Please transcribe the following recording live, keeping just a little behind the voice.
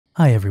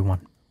Hi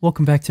everyone,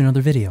 welcome back to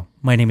another video.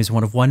 My name is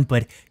One of One,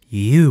 but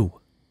you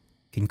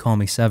can call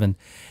me Seven.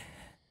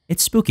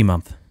 It's spooky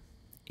month.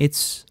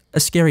 It's a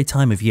scary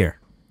time of year.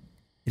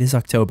 It is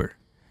October,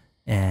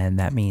 and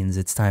that means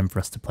it's time for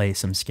us to play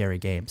some scary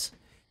games.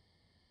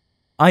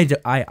 I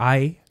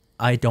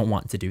don't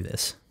want to do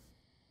this.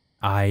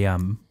 I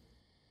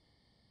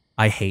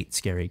hate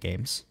scary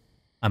games.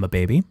 I'm a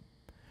baby,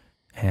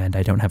 and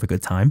I don't have a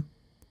good time.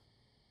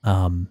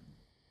 But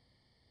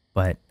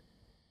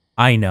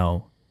I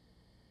know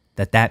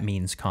that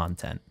means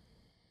content.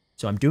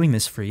 So I'm doing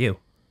this for you.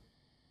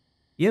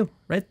 You,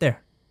 right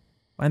there,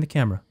 behind the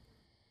camera.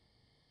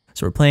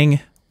 So we're playing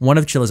one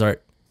of Chilla's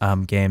art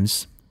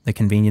games, the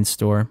convenience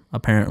store.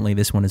 Apparently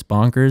this one is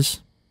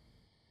bonkers.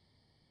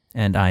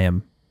 And I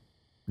am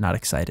not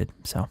excited,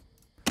 so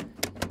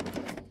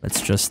let's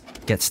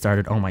just get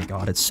started. Oh my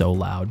god, it's so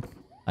loud.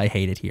 I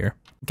hate it here.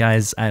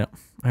 Guys, I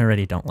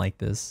already don't like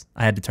this.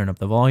 I had to turn up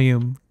the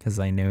volume because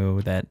I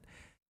knew that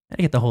I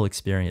get the whole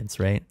experience,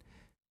 right?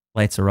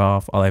 Lights are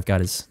off. All I've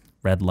got is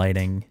red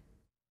lighting.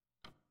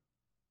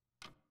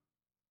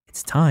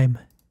 It's time.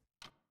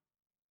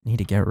 Need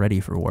to get ready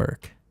for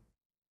work.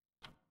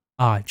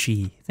 Ah,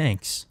 gee,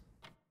 thanks.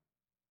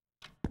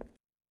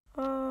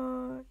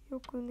 Oh,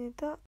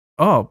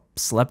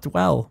 slept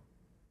well.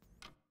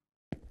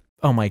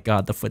 Oh my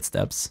god, the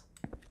footsteps.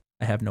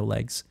 I have no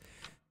legs.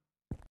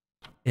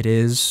 It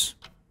is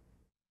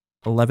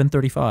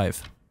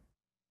 11:35.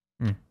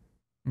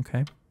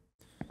 Okay.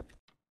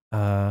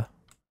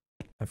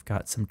 I've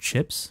got some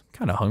chips.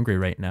 Kind of hungry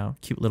right now.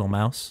 Cute little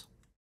mouse.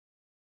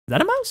 Is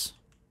that a mouse?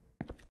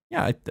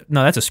 Yeah,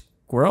 no, that's a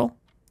squirrel.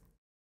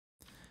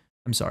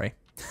 I'm sorry.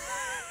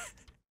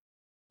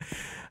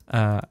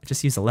 I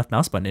just used the left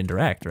mouse button to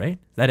interact, right?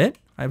 Is that it?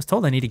 I was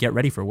told I need to get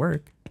ready for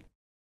work.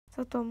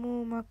 It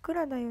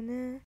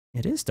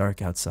is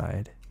dark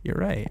outside. You're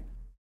right.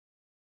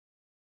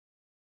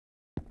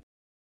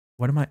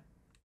 What am I?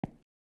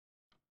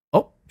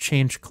 Oh,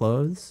 change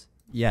clothes?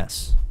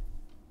 Yes.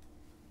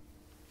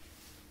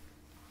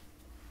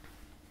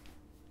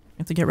 I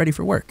have to get ready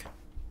for work.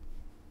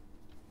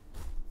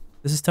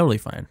 This is totally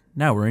fine.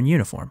 Now we're in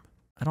uniform.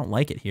 I don't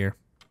like it here.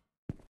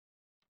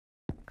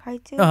 Why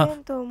did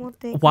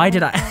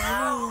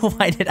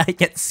I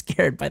get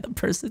scared by the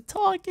person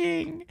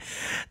talking?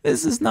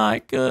 This is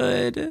not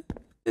good.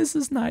 This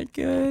is not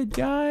good,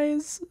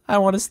 guys. I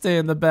want to stay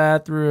in the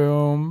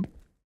bathroom.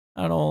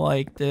 I don't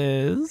like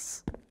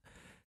this.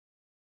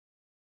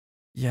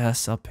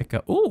 Yes, I'll pick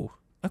up. Ooh,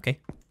 okay.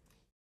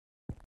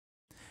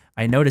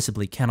 I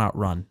noticeably cannot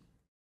run.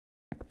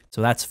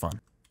 So that's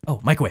fun.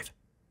 Oh, microwave.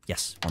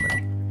 Yes, warm it up.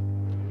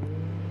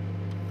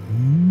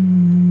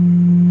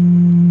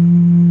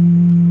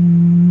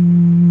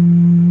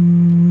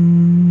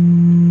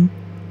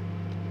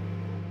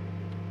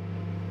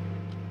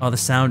 Oh, the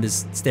sound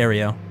is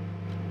stereo.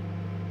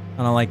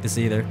 I don't like this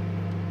either.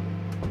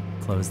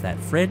 Close that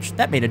fridge.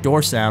 That made a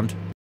door sound.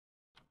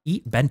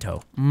 Eat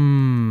bento.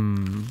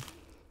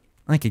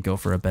 I could go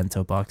for a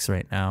bento box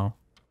right now.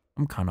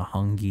 I'm kind of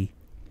hungry.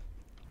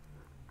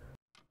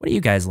 What do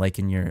you guys like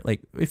in your,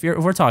 like, if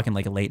we're talking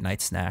like a late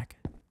night snack?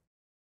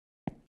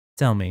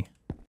 Tell me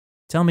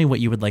what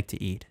you would like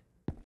to eat.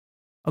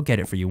 I'll get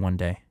it for you one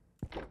day.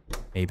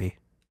 Maybe.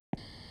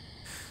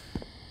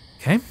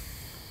 Okay.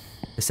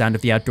 The sound of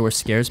the outdoors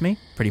scares me.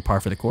 Pretty par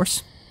for the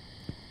course.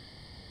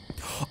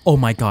 Oh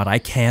my god, I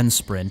can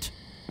sprint.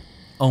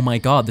 Oh my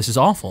god, this is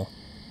awful.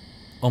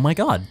 Oh my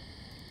god.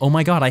 Oh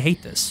my god, I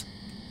hate this.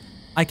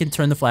 I can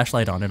turn the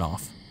flashlight on and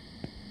off.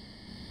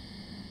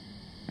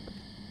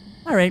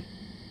 Alright.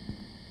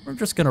 We're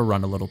just gonna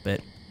run a little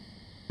bit.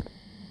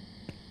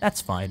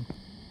 That's fine.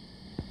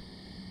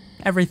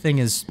 Everything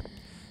is...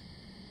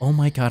 Oh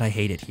my god, I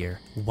hate it here.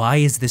 Why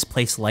is this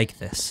place like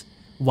this?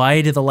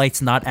 Why do the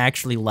lights not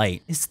actually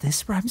light? Is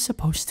this where I'm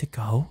supposed to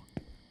go?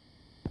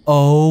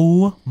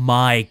 Oh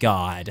my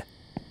god.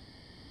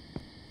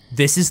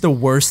 This is the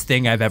worst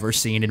thing I've ever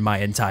seen in my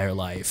entire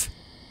life.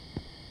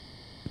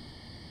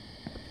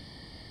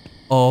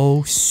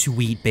 Oh,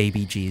 sweet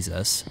baby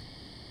Jesus.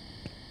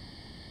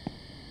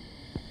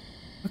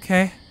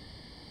 Okay.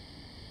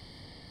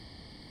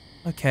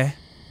 Okay.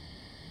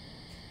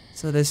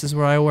 So this is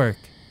where I work.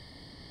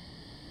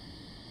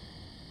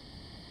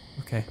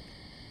 Okay.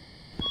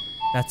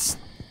 That's...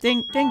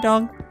 Ding, ding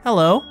dong.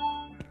 Hello.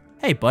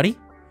 Hey, buddy.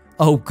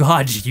 Oh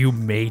god, you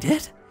made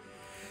it?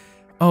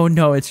 Oh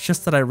no, it's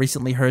just that I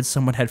recently heard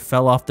someone had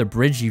fell off the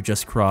bridge you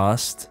just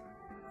crossed.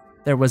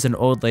 There was an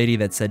old lady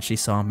that said she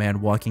saw a man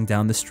walking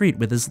down the street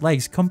with his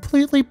legs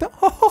completely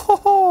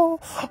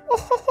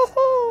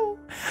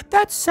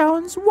That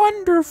sounds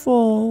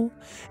wonderful.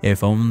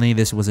 If only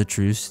this was a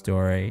true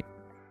story.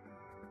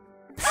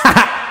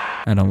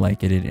 I don't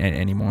like it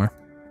anymore.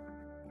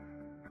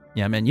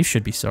 Yeah, man, you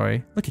should be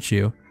sorry. Look at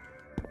you.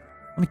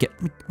 Let me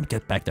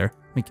get back there.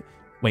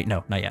 Wait,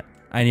 no, not yet.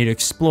 I need to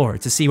explore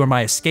to see where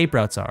my escape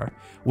routes are.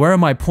 Where are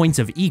my points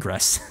of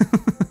egress?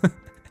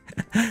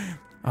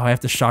 Oh, I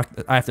have to stalk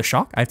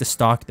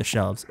the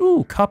shelves.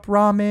 Ooh, cup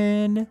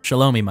ramen.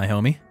 Shalomi, my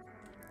homie.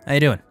 How you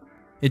doing?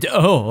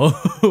 Oh.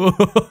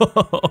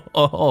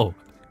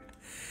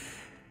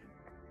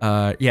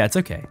 Yeah, it's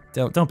okay.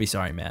 Don't be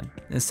sorry, man.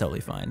 It's totally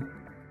fine.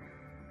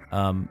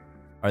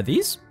 Are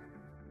these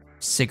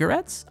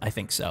cigarettes? I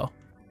think so.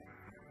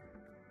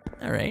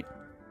 All right.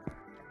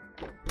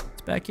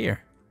 It's back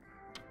here.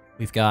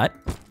 We've got.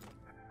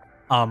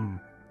 Am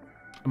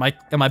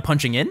I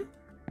punching in?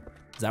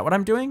 Is that what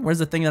I'm doing? Where's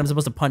the thing that I'm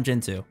supposed to punch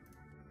into?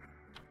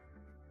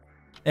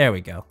 There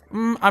we go.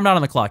 I'm not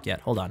on the clock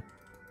yet. Hold on.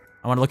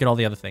 I want to look at all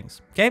the other things.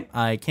 Okay,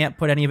 I can't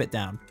put any of it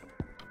down.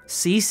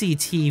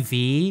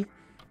 CCTV.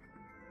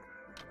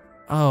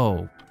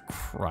 Oh,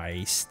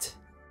 Christ.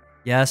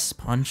 Yes,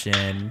 punch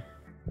in.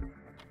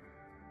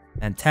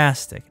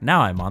 Fantastic.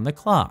 Now I'm on the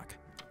clock.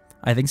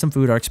 I think some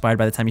food are expired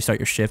by the time you start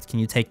your shift. Can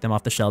you take them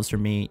off the shelves for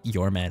me,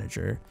 your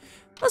manager?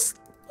 Let's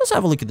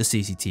have a look at the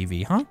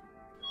CCTV, huh?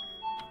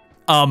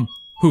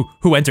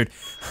 Who entered?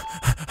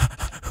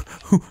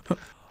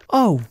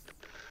 Oh.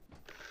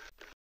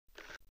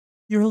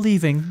 You're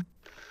leaving.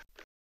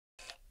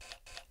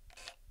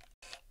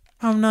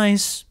 How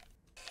nice.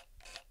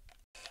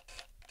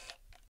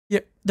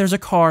 Yeah, there's a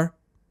car.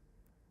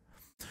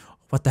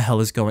 What the hell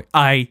is going?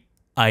 I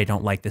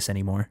don't like this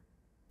anymore.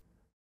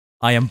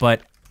 I am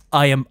but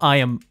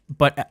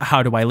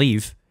how do I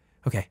leave?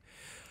 Okay.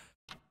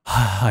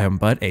 I am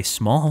but a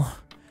small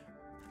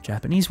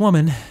Japanese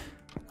woman,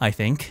 I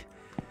think.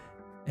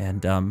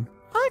 And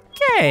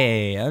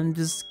okay, I'm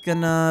just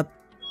gonna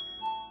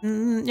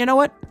you know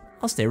what?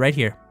 I'll stay right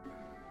here.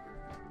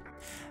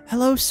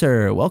 Hello,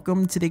 sir.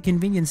 Welcome to the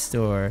convenience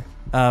store.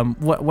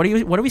 What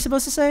are we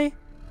supposed to say?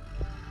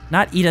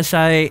 Not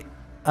irashai,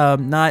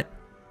 not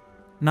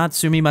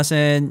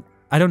sumimasen.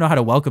 I don't know how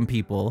to welcome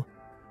people.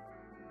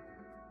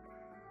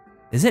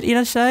 Is it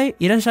irashai?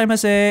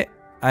 Irashaimase?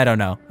 I don't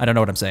know. I don't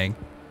know what I'm saying.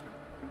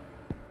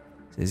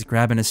 He's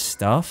grabbing his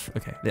stuff.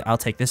 Okay, I'll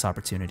take this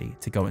opportunity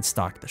to go and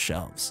stock the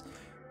shelves.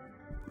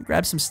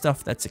 Grab some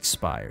stuff that's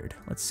expired.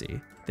 Let's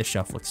see. This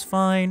shelf looks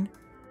fine.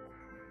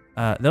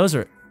 Those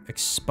are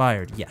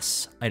expired.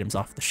 Yes. Items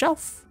off the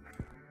shelf.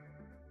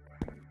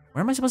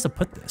 Where am I supposed to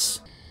put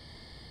this?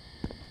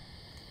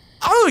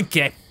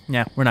 Okay.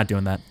 Yeah, we're not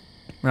doing that.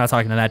 We're not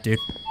talking to that dude.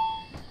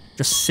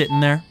 Just sitting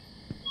there.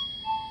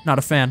 Not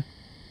a fan.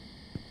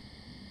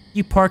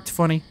 You parked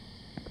funny.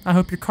 I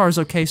hope your car's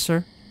okay,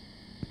 sir.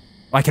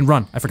 Oh, I can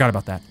run. I forgot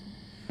about that.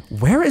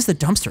 Where is the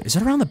dumpster? Is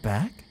it around the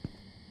back?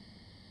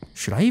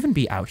 Should I even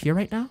be out here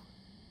right now?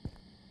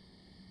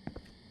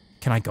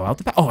 Can I go out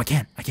the back? Oh, I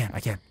can. I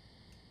can.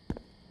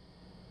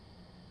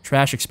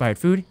 Trash, expired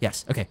food.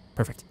 Yes. Okay,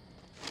 perfect.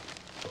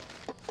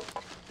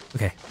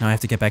 Okay, now I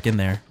have to get back in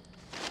there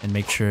and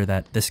make sure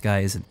that this guy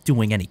isn't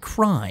doing any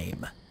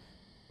crime.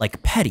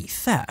 Like petty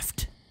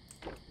theft.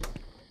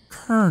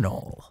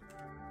 Colonel.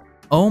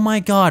 Oh my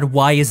god,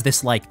 why is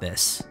this like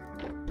this?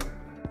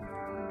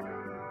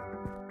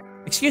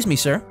 Excuse me,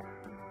 sir.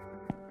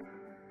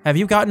 Have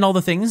you gotten all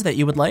the things that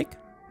you would like?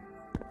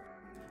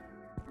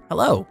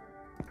 Hello.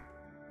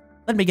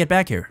 Let me get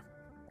back here.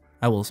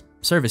 I will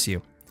service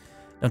you.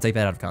 Don't take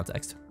that out of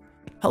context.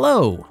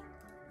 Hello.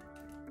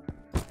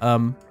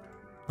 Let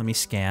me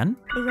scan.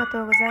 Something,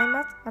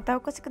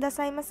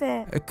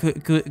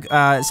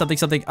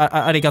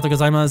 arigatou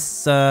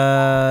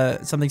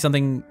gozaimasu.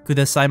 Something,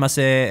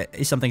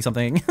 kudasaimase.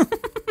 Something.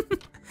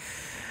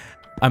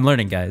 I'm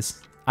learning,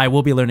 guys. I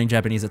will be learning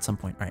Japanese at some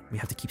point. All right, we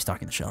have to keep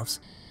stocking the shelves.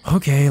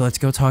 Okay, let's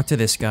go talk to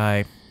this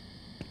guy.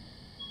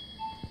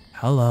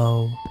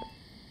 Hello.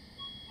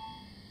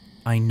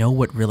 I know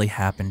what really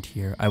happened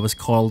here. I was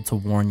called to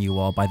warn you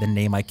all by the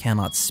name I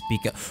cannot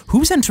speak of.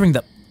 Who's entering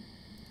the...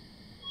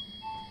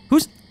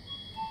 Who's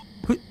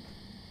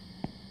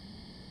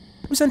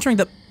entering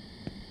the...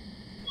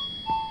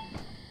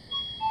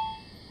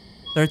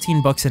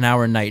 13 bucks an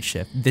hour night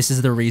shift. This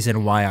is the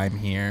reason why I'm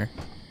here.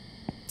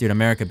 Dude,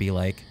 America be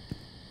like...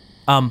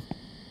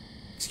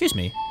 Excuse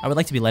me. I would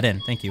like to be let in.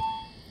 Thank you.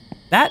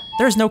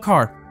 There's no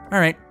car. All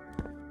right.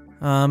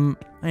 I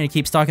need to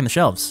keep stocking the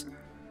shelves.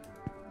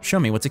 Show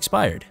me what's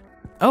expired.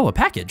 Oh, a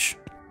package.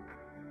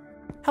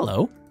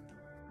 Hello.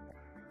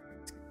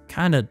 It's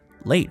kind of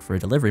late for a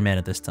delivery man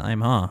at this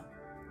time, huh?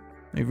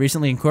 We've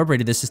recently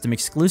incorporated this system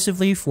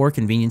exclusively for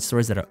convenience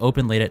stores that are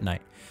open late at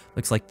night.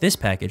 Looks like this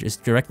package is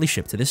directly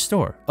shipped to this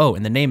store. Oh,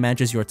 and the name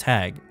matches your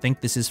tag.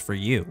 Think this is for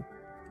you.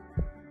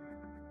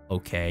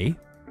 Okay.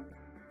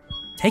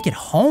 Take it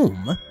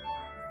home?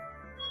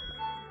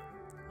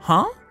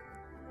 Huh?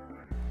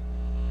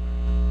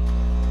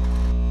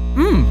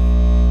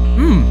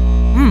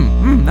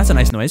 That's a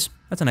nice noise.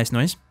 That's a nice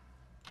noise.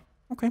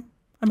 Okay.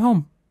 I'm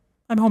home.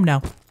 I'm home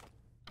now.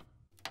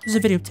 This is a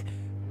video.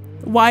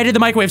 Why did the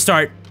microwave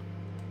start?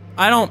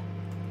 Can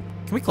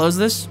we close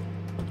this?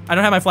 I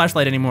don't have my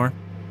flashlight anymore.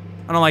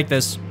 I don't like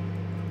this.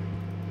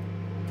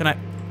 Can I?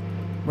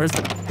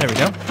 There we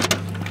go.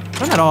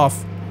 Turn that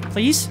off,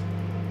 please.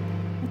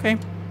 Okay.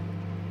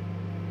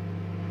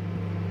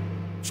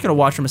 Just gonna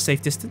watch from a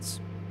safe distance.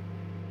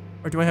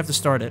 Or do I have to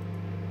start it?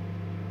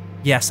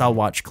 Yes, I'll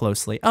watch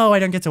closely. Oh, I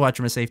don't get to watch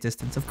from a safe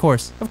distance. Of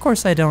course. Of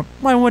course I don't.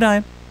 Why would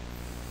I?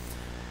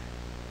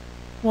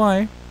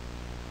 Why?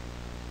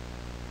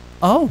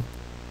 Oh.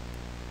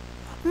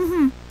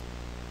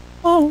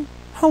 Oh,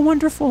 how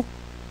wonderful.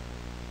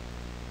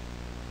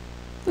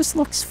 This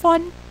looks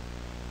fun.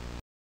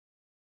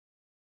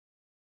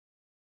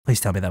 Please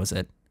tell me that was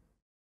it.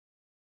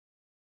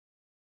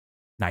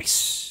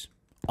 Nice.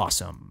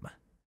 Awesome.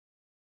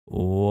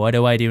 What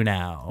do I do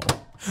now?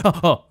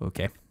 Oh,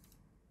 okay.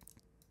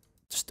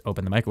 Just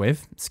open the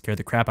microwave, scare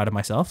the crap out of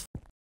myself.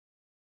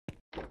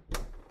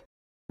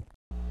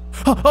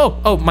 Oh,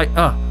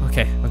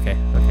 okay.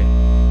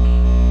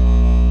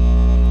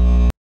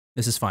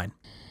 This is fine.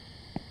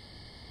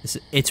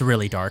 It's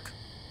really dark.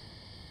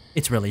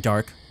 It's really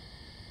dark.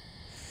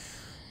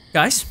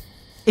 Guys,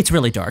 it's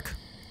really dark.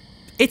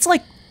 It's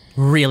like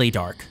really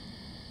dark.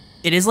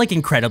 It is like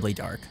incredibly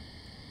dark.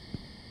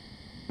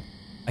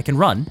 I can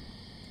run,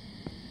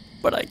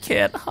 but I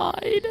can't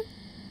hide.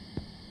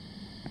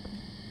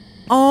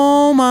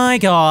 Oh my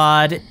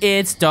god,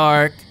 it's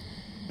dark.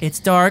 It's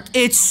dark.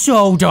 It's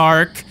so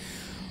dark.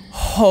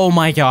 Oh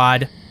my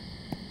god.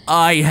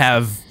 I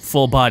have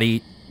full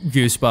body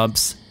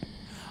goosebumps.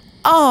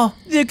 Oh,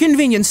 the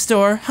convenience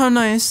store. How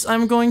nice.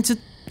 I'm going to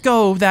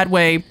go that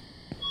way.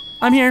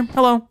 I'm here.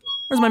 Hello.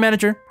 Where's my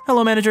manager?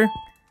 Hello, manager.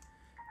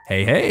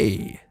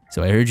 Hey.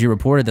 So I heard you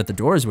reported that the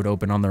doors would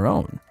open on their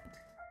own.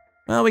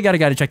 Well, we got a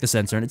guy to check the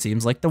sensor, and it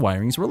seems like the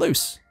wirings were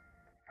loose.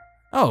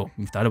 Oh,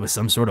 you thought it was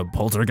some sort of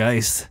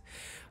poltergeist?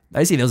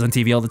 I see those on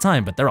TV all the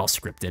time, but they're all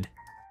scripted.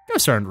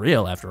 Ghosts aren't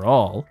real, after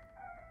all.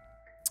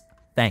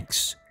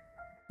 Thanks,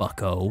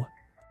 bucko.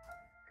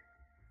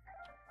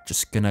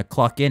 Just gonna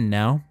clock in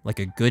now, like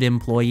a good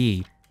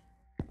employee.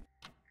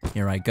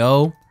 Here I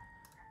go.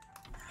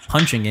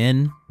 Punching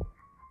in.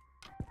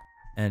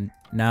 And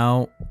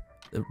now,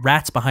 the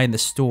rat's behind the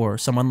store.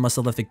 Someone must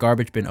have left the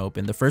garbage bin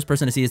open. The first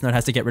person to see this note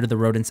has to get rid of the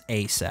rodents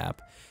ASAP.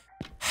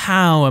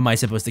 How am I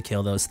supposed to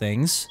kill those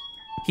things?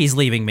 He's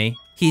leaving me.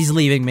 He's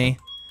leaving me.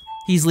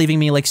 He's leaving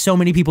me like so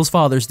many people's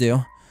fathers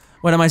do.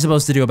 What am I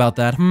supposed to do about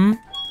that,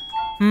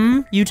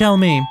 You tell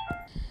me.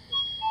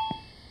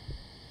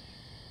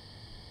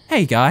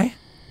 Hey, guy.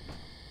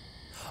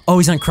 Oh,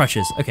 he's on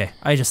crutches. Okay,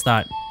 I just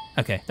thought...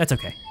 Okay, that's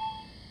okay.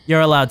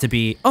 You're allowed to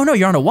be... Oh, no,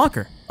 you're on a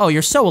walker. Oh,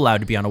 you're so allowed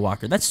to be on a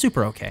walker. That's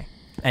super okay.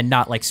 And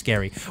not, like,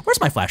 scary.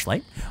 Where's my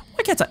flashlight?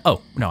 Why can't I...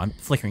 Oh, no, I'm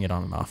flickering it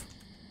on and off.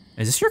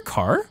 Is this your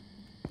car?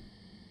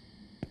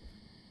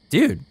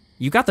 Dude,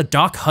 you got the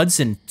Doc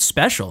Hudson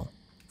special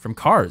from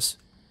Cars.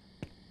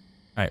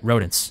 All right,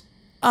 rodents.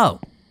 Oh.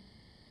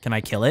 Can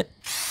I kill it?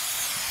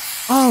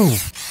 Oh.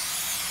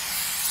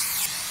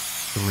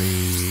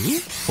 3,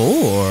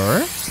 4,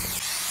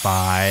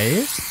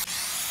 5,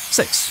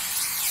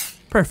 6.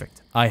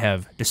 Perfect. I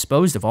have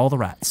disposed of all the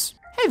rats.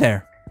 Hey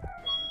there.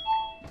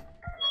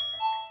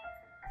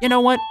 You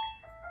know what?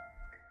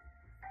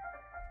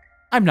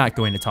 I'm not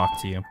going to talk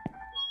to you.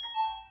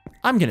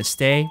 I'm gonna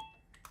stay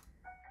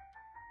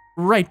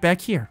right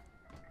back here.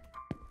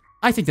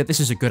 I think that this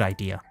is a good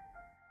idea.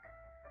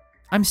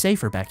 I'm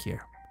safer back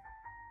here.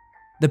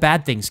 The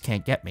bad things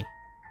can't get me.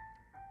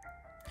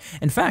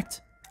 In fact,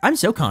 I'm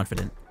so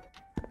confident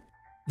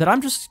that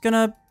I'm just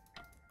gonna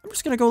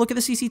go look at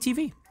the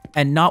CCTV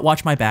and not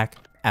watch my back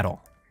at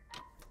all.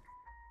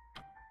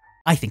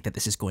 I think that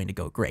this is going to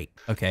go great,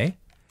 okay?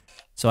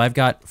 So I've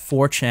got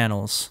 4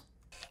 channels.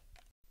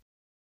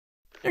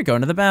 You're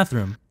going to the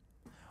bathroom.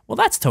 Well,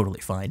 that's totally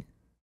fine.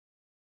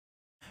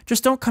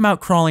 Just don't come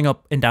out crawling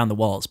up and down the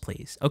walls,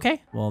 please,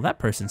 okay? Well, that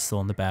person's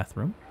still in the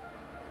bathroom.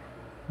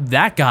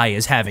 That guy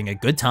is having a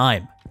good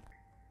time.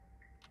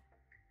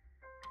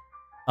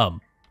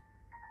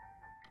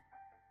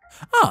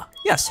 Ah,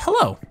 yes,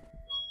 hello.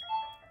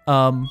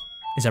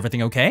 Is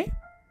everything okay?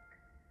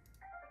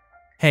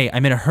 Hey,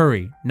 I'm in a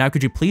hurry. Now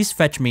could you please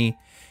fetch me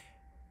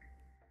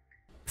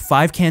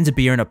 5 cans of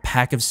beer and a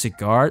pack of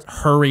cigars?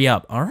 Hurry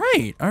up. All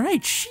right,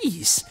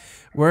 jeez.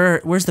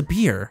 Where's the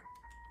beer?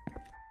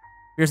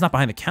 Beer's not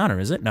behind the counter,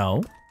 is it?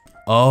 No.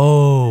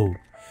 Oh.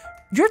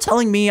 You're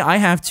telling me I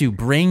have to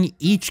bring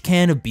each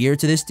can of beer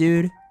to this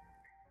dude?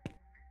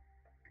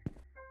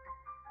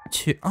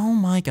 Oh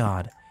my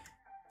god.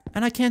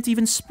 And I can't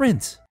even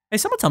sprint. Hey,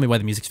 someone tell me why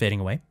the music's fading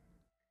away.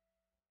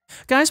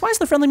 Guys, why is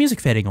the friendly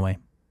music fading away?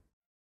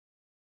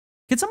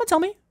 Can someone tell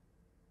me?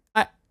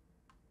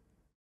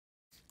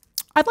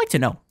 I'd like to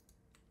know.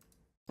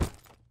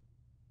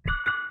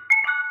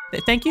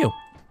 Thank you.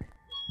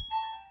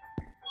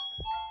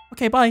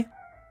 Okay, bye.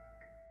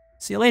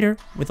 See you later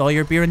with all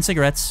your beer and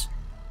cigarettes.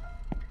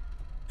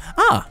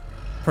 Ah,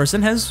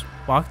 person has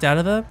walked out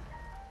of the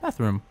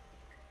bathroom.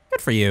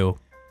 Good for you.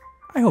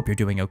 I hope you're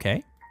doing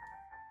okay.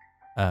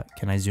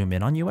 Can I zoom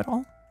in on you at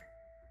all?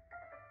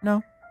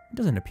 No, it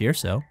doesn't appear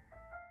so.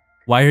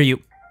 Why are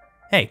you...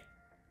 Hey.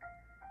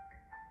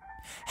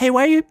 Hey,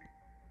 why are you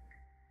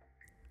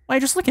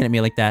just looking at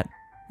me like that?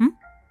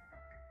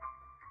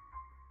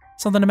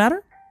 Something the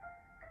matter?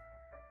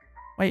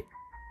 Wait.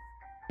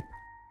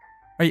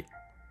 Are you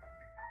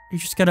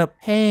just gonna...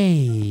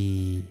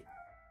 Hey.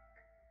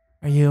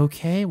 Are you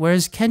okay?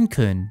 Where's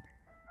Ken-kun?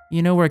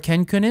 You know where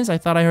Ken-kun is? I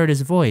thought I heard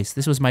his voice.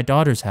 This was my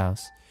daughter's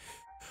house.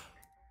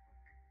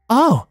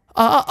 I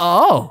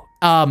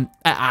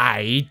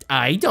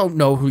don't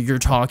know who you're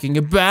talking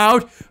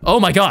about. Oh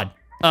my god.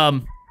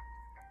 What?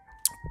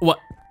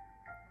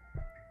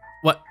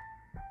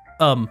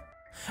 I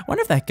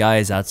wonder if that guy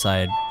is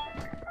outside.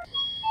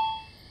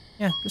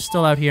 Yeah, just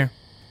still out here.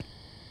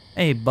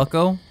 Hey,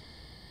 bucko.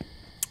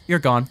 You're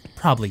gone.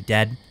 Probably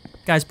dead.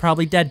 Guy's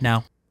probably dead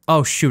now.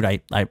 Oh shoot, I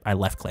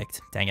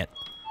left-clicked. Dang it.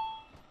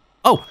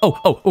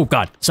 Oh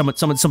god.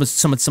 Someone's coming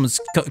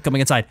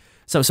inside.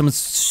 So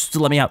someone's,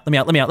 let me out.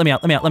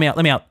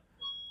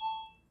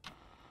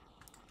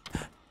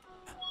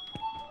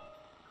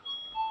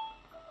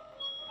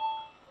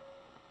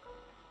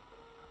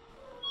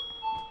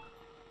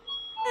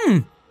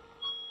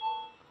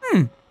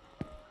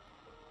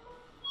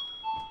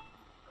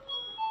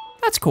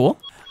 That's cool.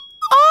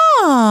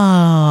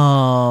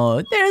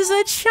 Oh, there's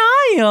a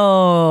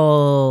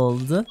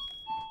child.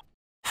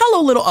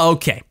 Hello, little,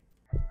 okay.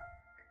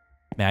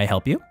 May I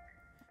help you?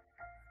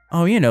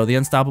 Oh, you know, the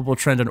unstoppable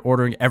trend on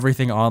ordering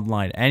everything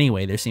online.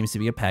 Anyway, there seems to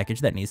be a package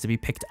that needs to be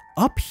picked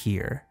up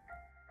here.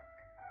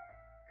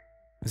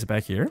 Is it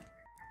back here?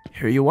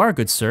 Here you are,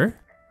 good sir.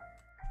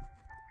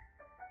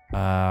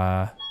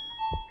 No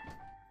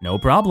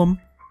problem.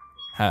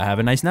 Have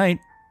a nice night.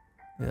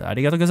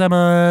 Arigato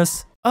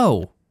gozaimasu.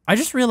 Oh, I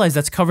just realized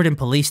that's covered in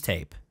police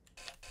tape.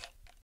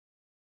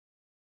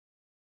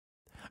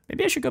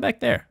 Maybe I should go back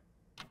there.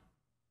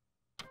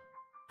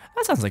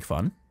 That sounds like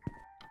fun.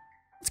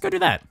 Let's go do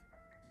that.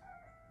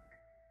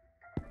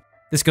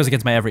 This goes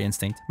against my every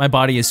instinct. My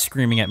body is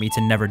screaming at me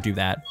to never do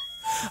that.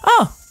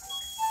 Oh!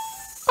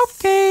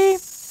 Okay.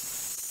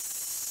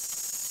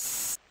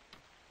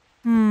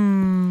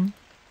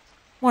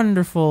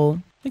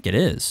 Wonderful. I think it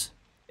is.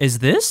 Is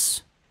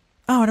this?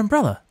 Oh, an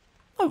umbrella.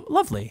 Oh,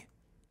 lovely.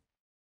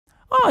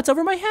 Oh, it's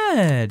over my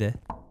head.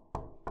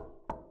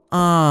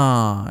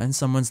 Ah, and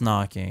someone's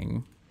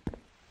knocking.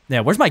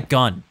 Yeah, where's my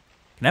gun?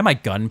 Can I have my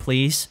gun,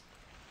 please?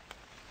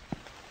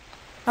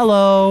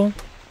 Hello.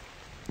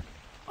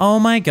 Oh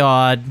my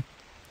god.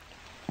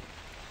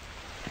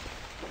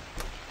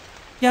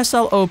 Yes,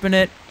 I'll open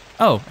it.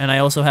 Oh, and I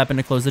also happen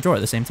to close the door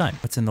at the same time.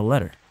 What's in the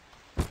letter?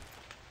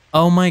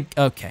 Oh my,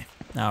 okay.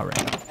 All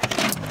right.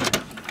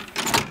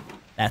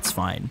 That's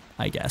fine,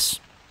 I guess.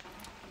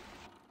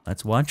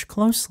 Let's watch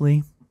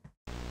closely.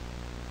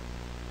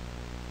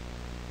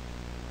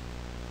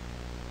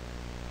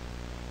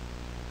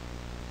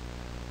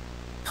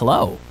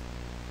 Hello.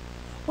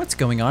 What's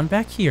going on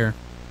back here?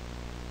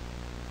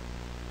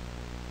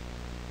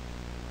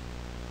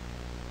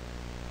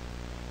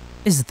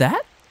 Is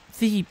that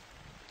the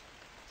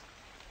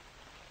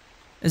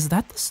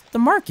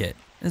market?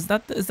 Is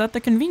that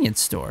the convenience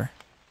store?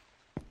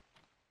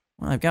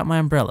 Well, I've got my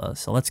umbrella,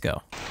 so let's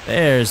go.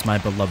 There's my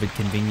beloved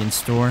convenience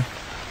store.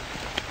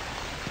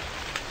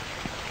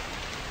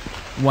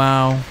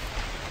 Wow.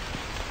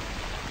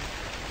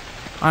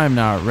 I'm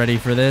not ready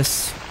for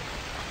this.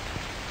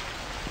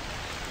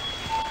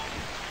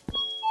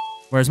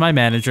 Where's my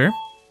manager?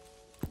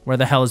 Where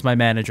the hell is my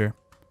manager?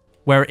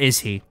 Where is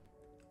he?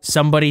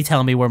 Somebody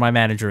tell me where my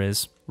manager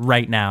is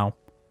right now.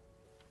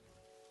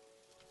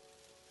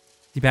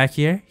 Is he back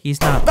here? He's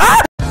not.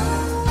 Ah!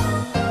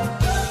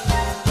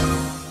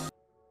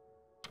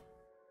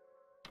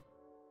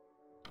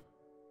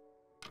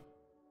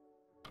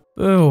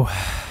 Ooh,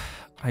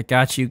 I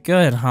got you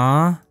good,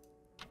 huh?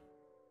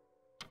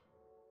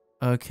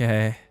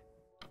 Okay.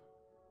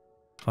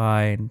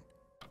 Fine.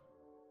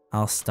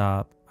 I'll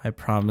stop. I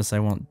promise I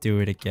won't do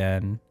it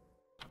again.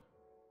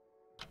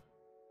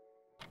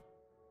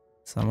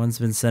 Someone's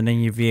been sending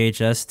you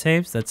VHS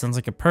tapes? That sounds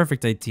like a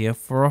perfect idea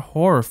for a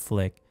horror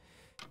flick.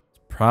 It's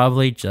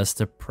probably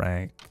just a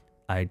prank.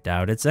 I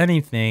doubt it's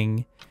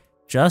anything.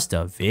 Just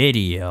a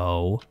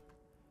video.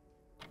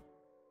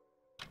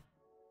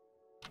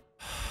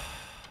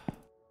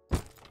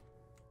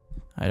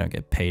 I don't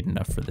get paid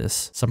enough for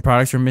this. Some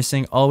products are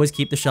missing. Always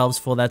keep the shelves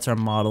full. That's our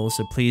model.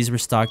 So please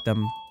restock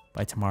them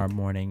by tomorrow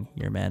morning.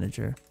 Your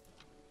manager.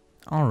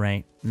 All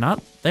right.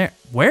 Not there.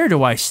 Where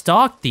do I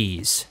stock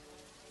these?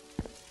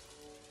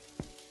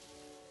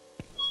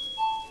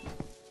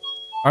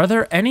 Are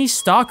there any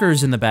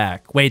stalkers in the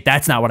back? Wait,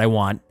 that's not what I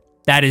want.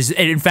 That is,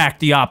 in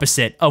fact, the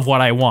opposite of what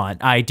I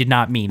want. I did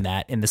not mean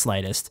that in the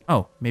slightest.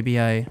 Oh, maybe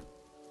I...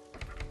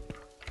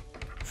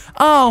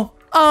 Oh,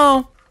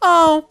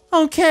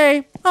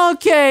 okay,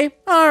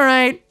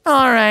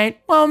 all right.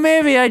 Well,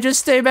 maybe I just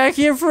stay back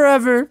here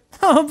forever.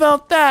 How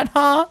about that,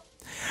 huh?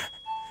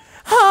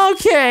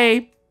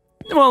 Okay.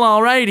 Well,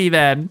 alrighty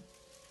then.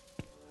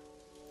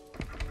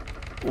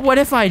 What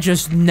if I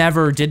just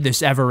never did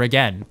this ever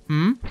again,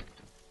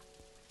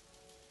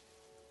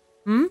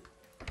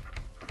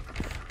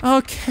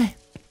 Okay.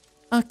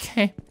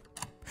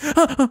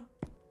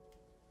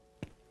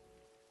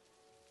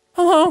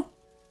 Hello?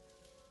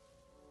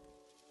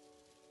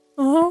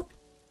 Hello?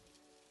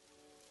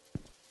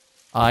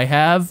 I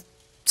have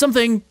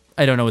something.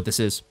 I don't know what this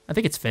is. I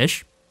think it's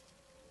fish.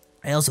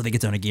 I also think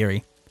it's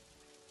onigiri.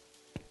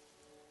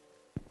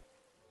 I'm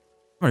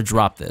gonna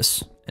drop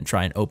this and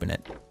try and open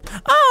it.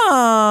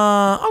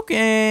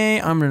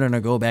 Okay. I'm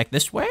gonna go back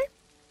this way.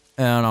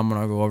 And I'm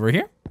gonna go over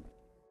here.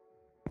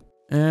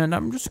 And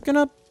I'm just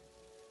gonna...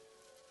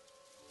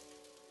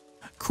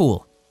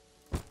 Cool.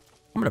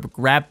 I'm gonna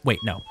grab... Wait,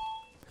 no.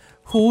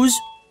 Who's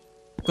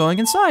going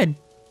inside?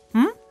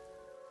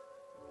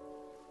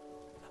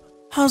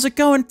 How's it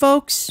going,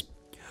 folks?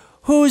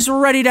 Who's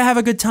ready to have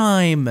a good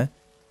time?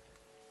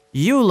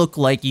 You look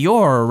like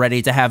you're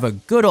ready to have a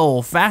good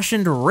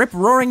old-fashioned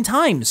rip-roaring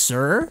time,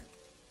 sir.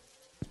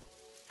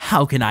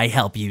 How can I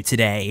help you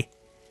today?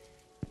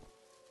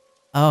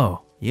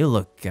 Oh, you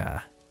look,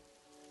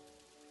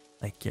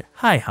 like you're...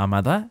 Hi,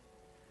 Hamada.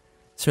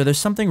 Sir, there's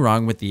something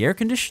wrong with the air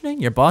conditioning?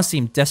 Your boss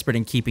seemed desperate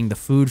in keeping the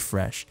food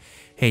fresh.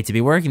 Hate to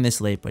be working this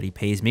late, but he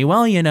pays me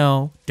well, you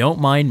know. Don't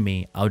mind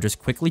me. I'll just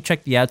quickly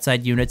check the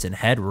outside units and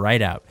head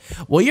right out.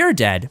 Well, you're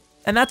dead,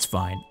 and that's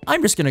fine.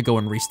 I'm just gonna go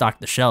and restock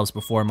the shelves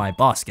before my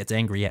boss gets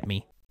angry at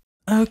me.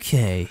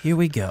 Okay, here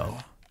we go.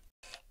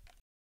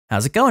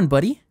 How's it going,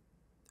 buddy?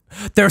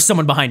 There's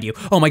someone behind you.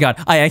 Oh my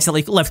god, I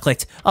accidentally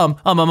left-clicked. Go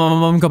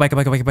back.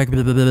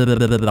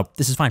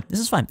 This is fine. This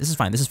is fine. This is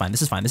fine. This is fine.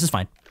 This is fine. This is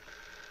fine.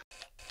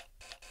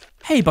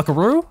 Hey,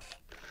 buckaroo.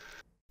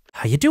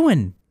 How you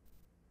doing?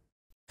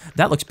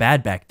 That looks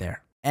bad back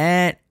there.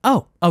 And,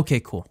 oh, okay,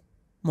 cool.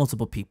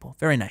 Multiple people.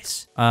 Very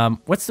nice.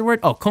 What's the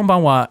word? Oh,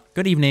 konbanwa.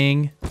 Good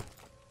evening.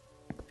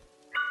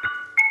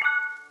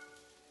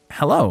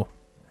 Hello.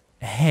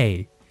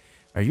 Hey.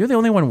 Are you the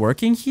only one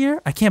working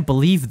here? I can't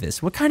believe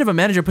this. What kind of a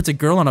manager puts a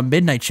girl on a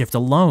midnight shift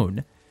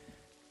alone?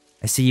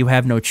 I see you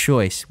have no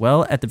choice.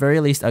 Well, at the very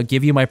least, I'll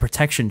give you my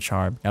protection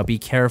charm. Now be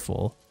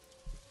careful.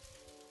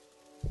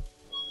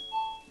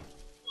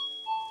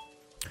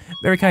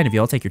 Very kind of you.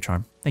 I'll take your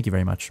charm. Thank you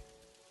very much.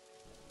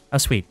 How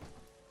sweet.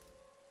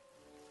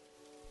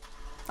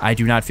 I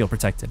do not feel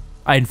protected.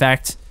 I, in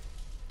fact,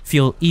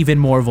 feel even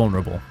more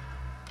vulnerable.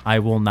 I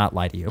will not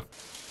lie to you.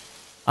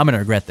 I'm gonna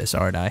regret this,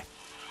 aren't I?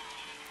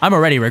 I'm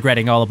already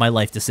regretting all of my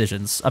life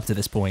decisions up to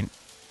this point.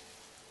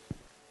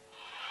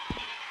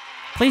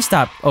 Please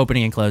stop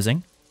opening and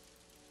closing.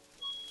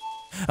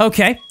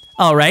 Okay.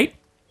 All right.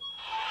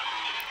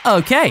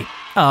 Okay.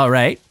 All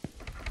right.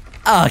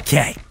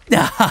 Okay.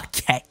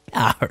 Okay.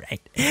 All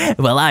right.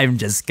 Well, I'm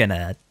just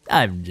gonna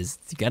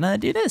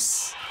do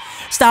this.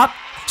 Stop.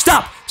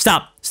 Stop.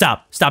 Stop.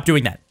 Stop. Stop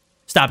doing that.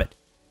 Stop it.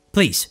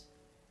 Please.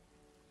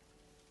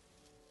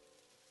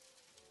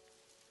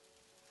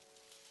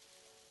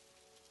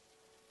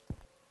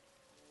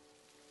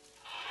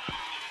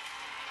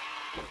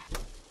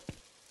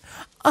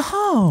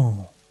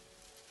 Oh.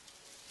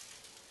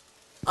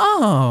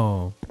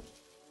 Oh.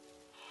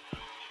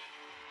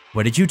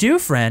 What did you do,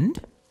 friend?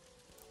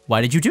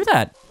 Why did you do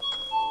that?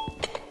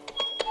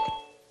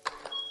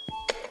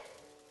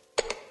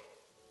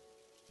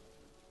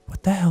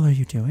 What the hell are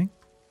you doing?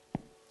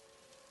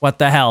 What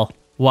the hell?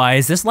 Why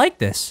is this like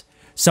this?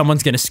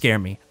 Someone's gonna scare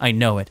me. I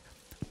know it.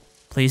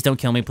 Please don't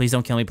kill me. Please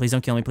don't kill me. Please don't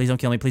kill me. Please don't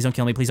kill me. Please don't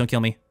kill me. Please don't kill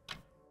me.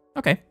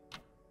 Okay.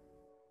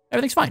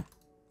 Everything's fine.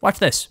 Watch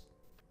this.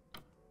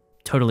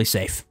 Totally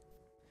safe.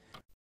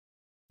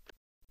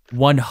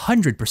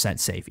 100%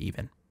 safe,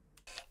 even.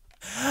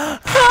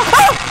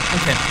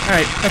 Okay,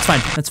 alright, that's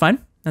fine, that's fine,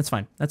 that's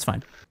fine, that's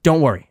fine.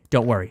 Don't worry,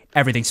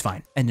 everything's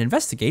fine. And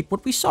investigate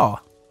what we saw.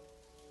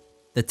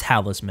 The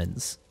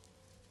talismans.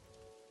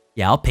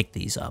 Yeah, I'll pick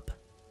these up.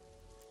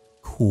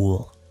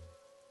 Cool.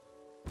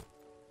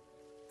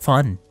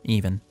 Fun,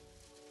 even.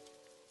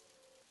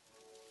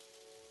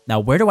 Now,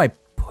 where do I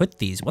put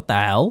these? What the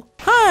hell?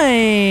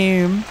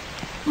 Hi!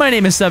 My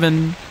name is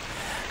Seven.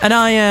 And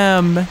I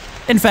am,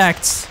 in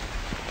fact,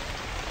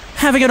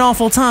 having an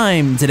awful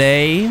time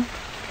today.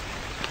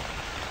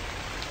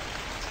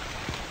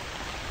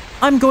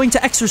 I'm going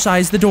to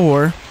exercise the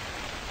door.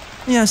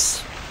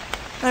 Yes,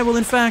 I will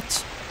in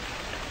fact.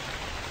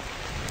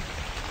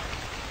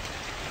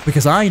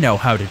 Because I know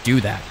how to do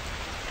that.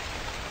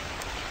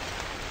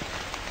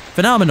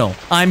 Phenomenal.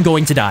 I'm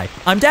going to die.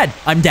 I'm dead.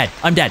 I'm dead.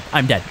 I'm dead.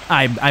 I'm dead.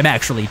 I'm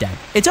actually dead.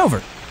 It's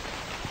over.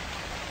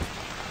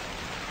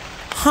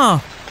 Huh.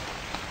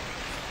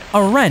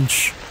 A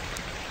wrench.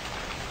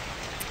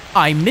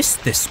 I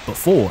missed this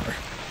before.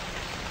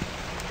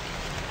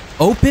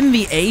 Open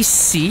the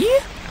AC?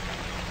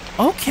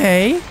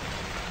 Okay.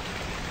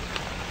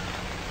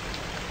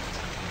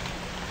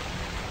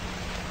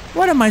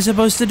 What am I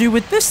supposed to do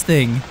with this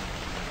thing?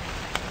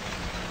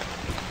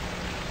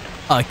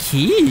 A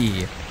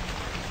key?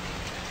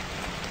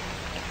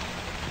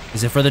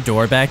 Is it for the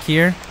door back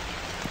here?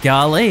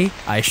 Golly,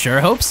 I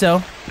sure hope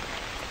so.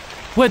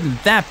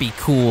 Wouldn't that be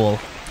cool?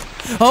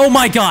 Oh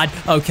my god!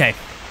 Okay.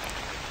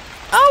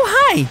 Oh,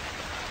 hi!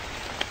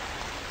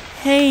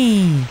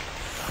 Hey.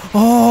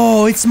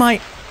 Oh, it's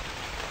my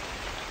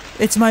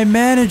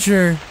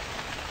manager.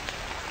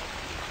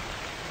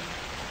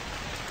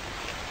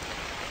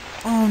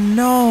 Oh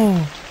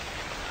no.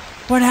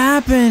 What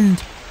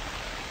happened?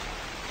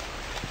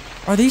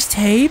 Are these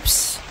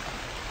tapes?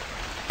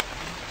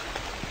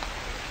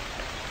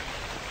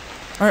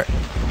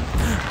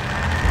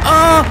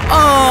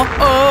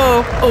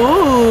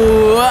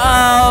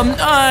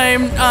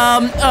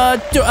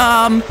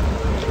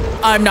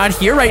 I'm not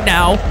here right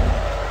now.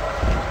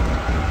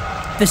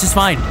 This is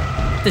fine.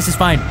 This is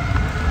fine.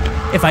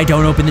 If I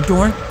don't open the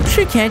door,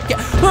 she can't get.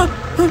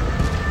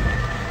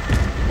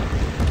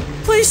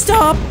 Please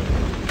stop.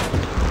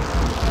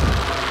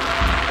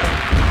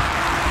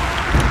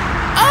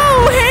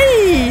 Oh,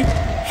 hey,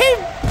 hey,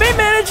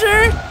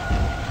 manager.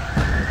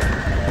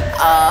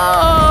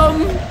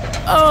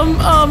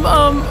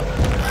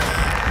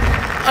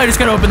 I just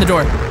gotta open the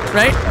door,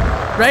 right?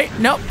 Right?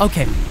 No.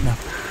 Okay. No.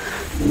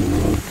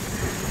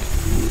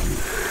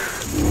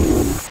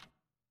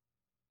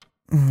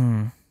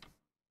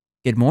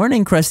 Good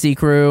morning, Krusty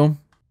Crew.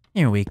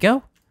 Here we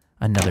go.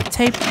 Another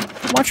tape.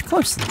 Watch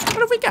closely. What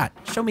have we got?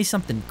 Show me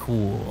something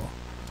cool.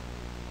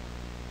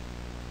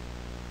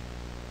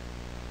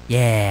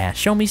 Yeah,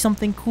 show me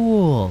something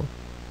cool.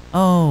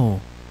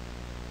 Oh,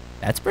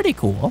 that's pretty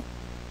cool.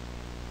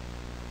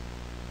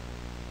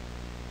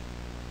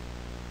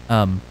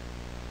 All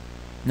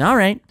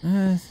right.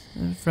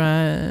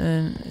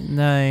 Friday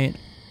night.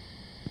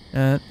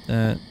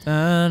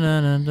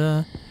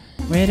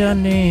 We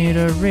don't need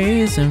a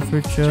reason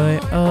for joy.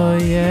 Oh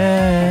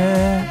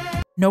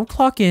yeah. No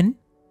clock in.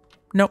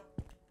 Nope.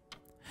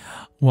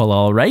 Well,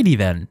 alrighty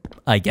then.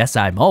 I guess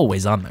I'm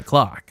always on the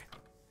clock.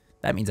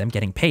 That means I'm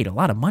getting paid a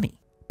lot of money.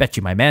 Bet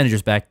you my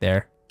manager's back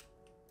there.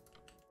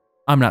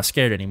 I'm not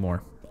scared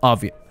anymore.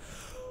 Obvious.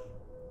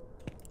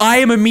 I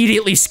am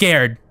immediately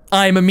scared.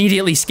 I'm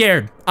immediately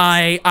scared.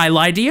 I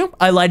lied to you.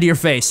 I lied to your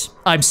face.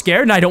 I'm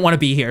scared and I don't want to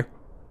be here.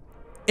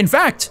 In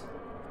fact,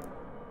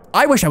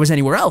 I wish I was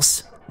anywhere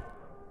else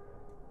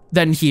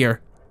than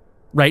here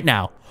right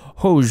now.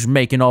 Who's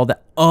making all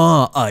that?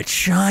 A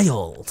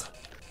child.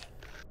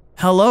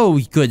 Hello,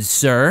 good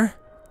sir.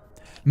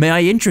 May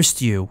I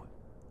interest you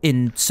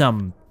in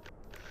some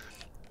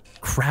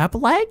crab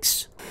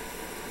legs?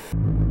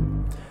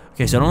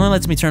 Okay, so it only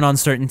lets me turn on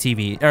certain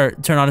TV, or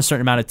turn on a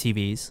certain amount of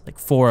TVs, like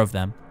 4 of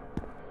them.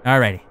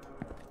 Alrighty,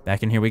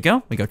 back in here we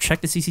go. We go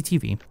check the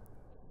CCTV.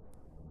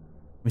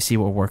 Let me see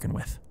what we're working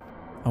with.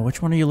 Oh,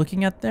 which one are you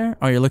looking at there?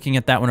 Oh, you're looking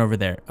at that one over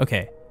there.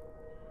 Okay.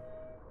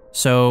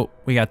 So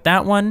we got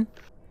that one.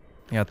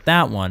 We got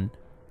that one.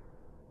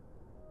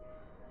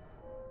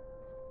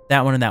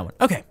 That one and that one.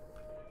 Okay.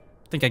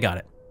 I think I got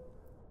it.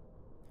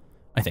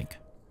 I think.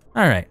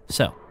 All right,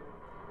 so.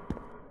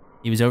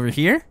 He was over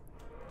here.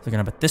 Looking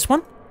up at this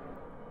one.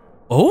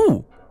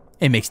 Oh,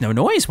 it makes no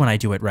noise when I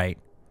do it right.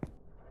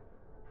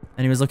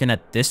 And he was looking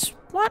at this.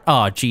 What?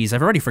 Oh, geez,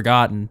 I've already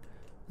forgotten.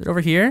 Is it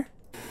over here?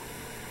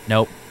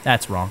 Nope,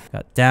 that's wrong.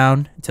 Got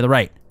down to the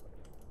right.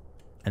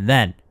 And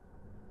then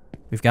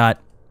we've got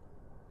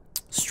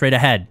straight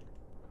ahead,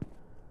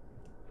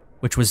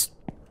 which was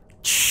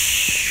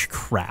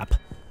crap.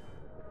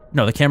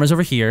 No, the camera's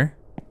over here.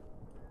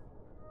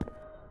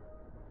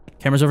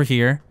 Camera's over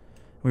here.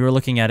 We were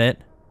looking at it.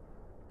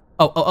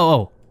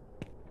 Oh.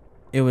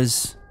 It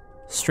was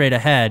straight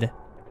ahead,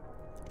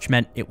 which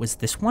meant it was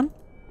this one?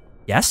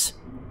 Yes.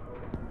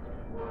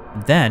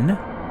 And then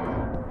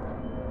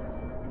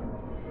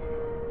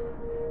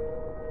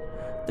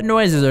the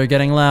noises are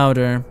getting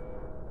louder.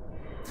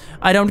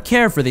 I don't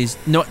care for these.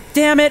 No,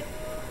 damn it!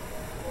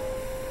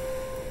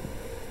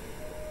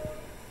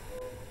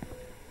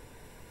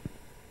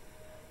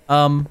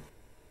 Did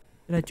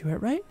I do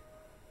it right?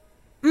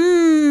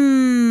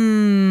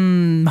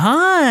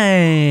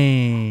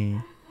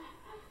 Hi.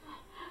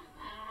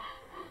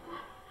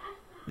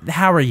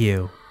 How are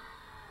you?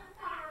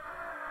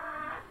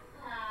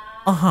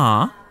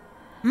 Uh-huh.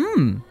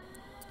 You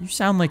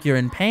sound like you're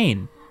in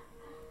pain.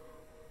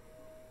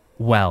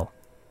 Well,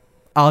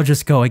 I'll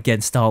just go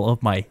against all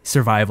of my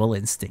survival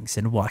instincts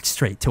and walk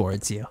straight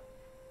towards you.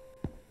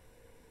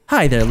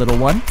 Hi there, little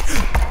one.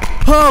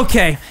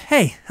 Okay.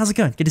 Hey, how's it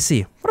going? Good to see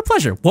you. What a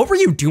pleasure. What were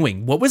you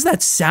doing? What was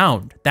that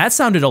sound? That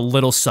sounded a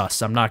little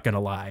sus, I'm not gonna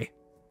lie.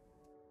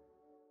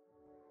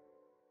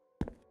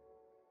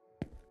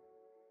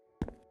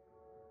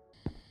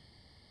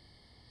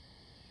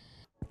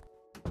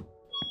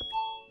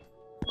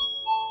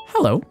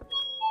 Hello.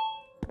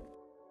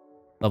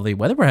 Lovely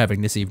weather we're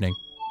having this evening.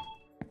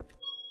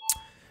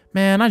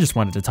 Man, I just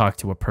wanted to talk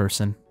to a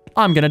person.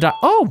 I'm gonna die.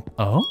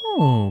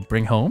 Oh,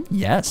 bring home?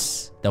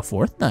 Yes, the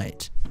 4th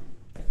night.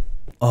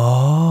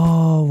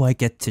 Oh, I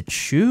get to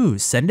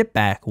choose. Send it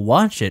back,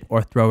 watch it,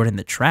 or throw it in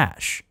the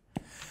trash.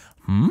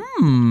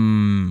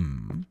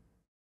 An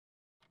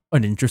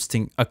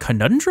interesting, a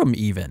conundrum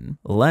even.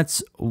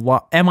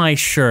 Am I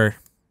sure?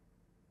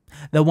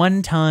 The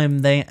one time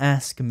they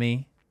ask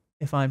me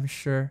if I'm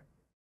sure.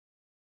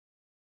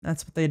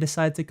 That's what they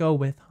decide to go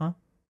with, huh?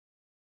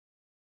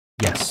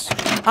 Yes,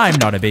 I'm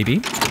not a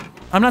baby.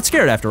 I'm not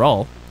scared after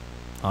all,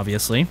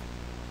 obviously.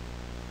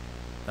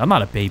 I'm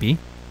not a baby.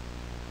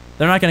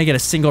 They're not gonna get a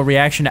single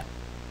reaction.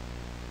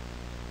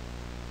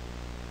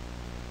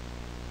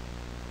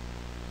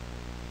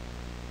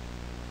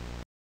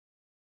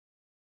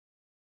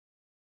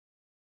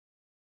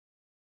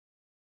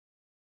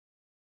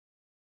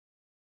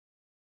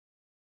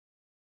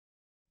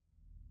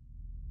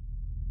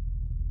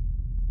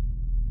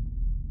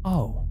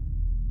 Oh.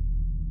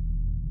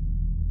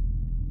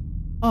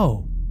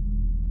 Oh.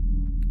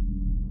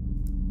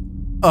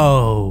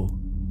 Oh.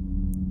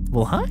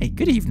 Well, hi.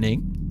 Good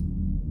evening.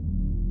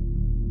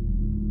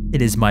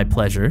 It is my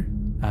pleasure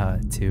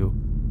to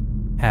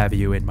have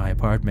you in my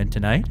apartment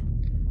tonight.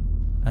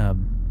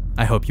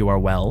 I hope you are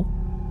well.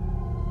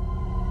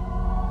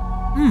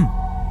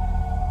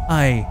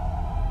 I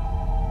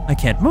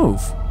can't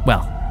move.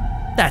 Well,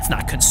 that's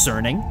not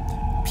concerning.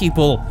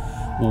 People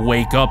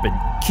wake up and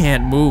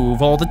can't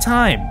move all the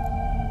time.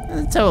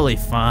 Totally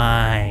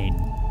fine.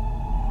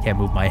 Can't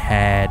move my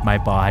head, my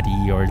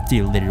body, or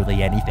do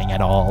literally anything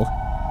at all.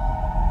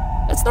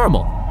 That's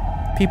normal.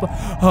 People,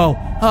 oh,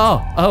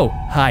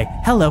 hi,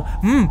 hello,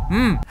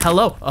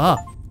 hello,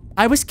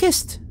 I was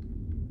kissed.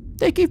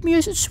 They gave me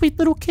a sweet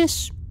little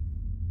kiss.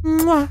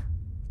 Mwah.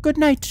 Good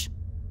night.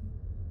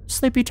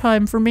 Sleepy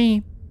time for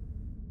me.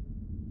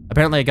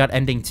 Apparently I got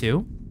ending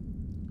 2.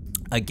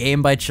 A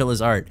game by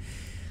Chilla's art.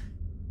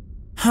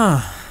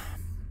 Well,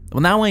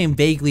 now I am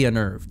vaguely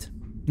unnerved.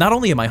 Not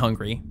only am I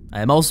hungry,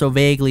 I am also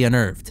vaguely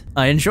unnerved.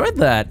 I enjoyed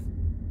that.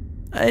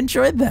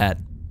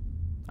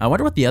 I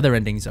wonder what the other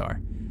endings are.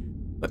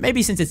 But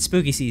maybe since it's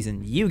spooky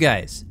season, you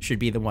guys should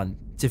be the one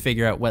to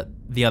figure out what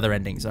the other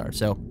endings are.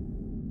 So,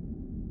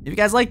 if you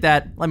guys like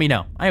that, let me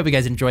know. I hope you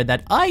guys enjoyed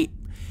that. I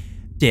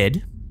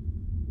did.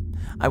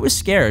 I was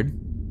scared,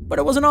 but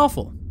it wasn't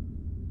awful.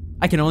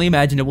 I can only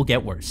imagine it will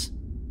get worse.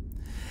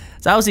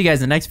 So I will see you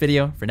guys in the next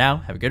video. For now,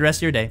 have a good rest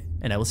of your day,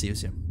 and I will see you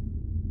soon.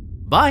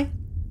 Bye!